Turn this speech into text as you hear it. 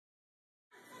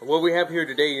What we have here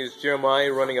today is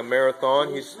Jeremiah running a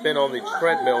marathon. He's been on the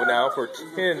treadmill now for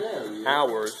 10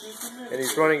 hours, and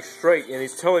he's running straight, and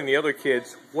he's telling the other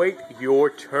kids, wait your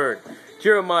turn.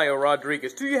 Jeremiah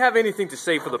Rodriguez, do you have anything to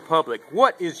say for the public?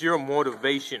 What is your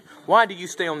motivation? Why do you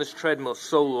stay on this treadmill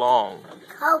so long?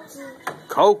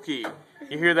 Cokie.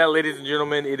 You hear that, ladies and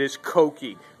gentlemen? It is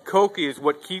Cokie. Cokie is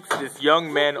what keeps this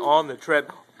young man on the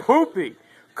treadmill. Poopy.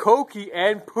 Cokie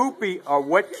and Poopy are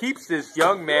what keeps this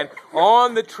young man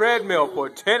on the treadmill for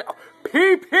 10 hours.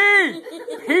 Pee-pee!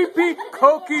 Pee-pee,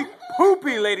 Cokie,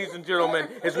 Poopy, ladies and gentlemen,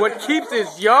 is what keeps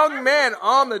this young man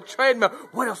on the treadmill.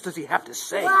 What else does he have to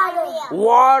say?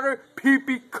 Water,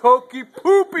 pee-pee, Cokie,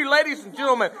 Poopy, ladies and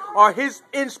gentlemen, are his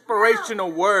inspirational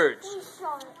words.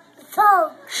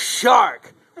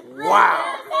 Shark.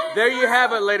 Wow. There you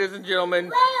have it, ladies and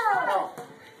gentlemen.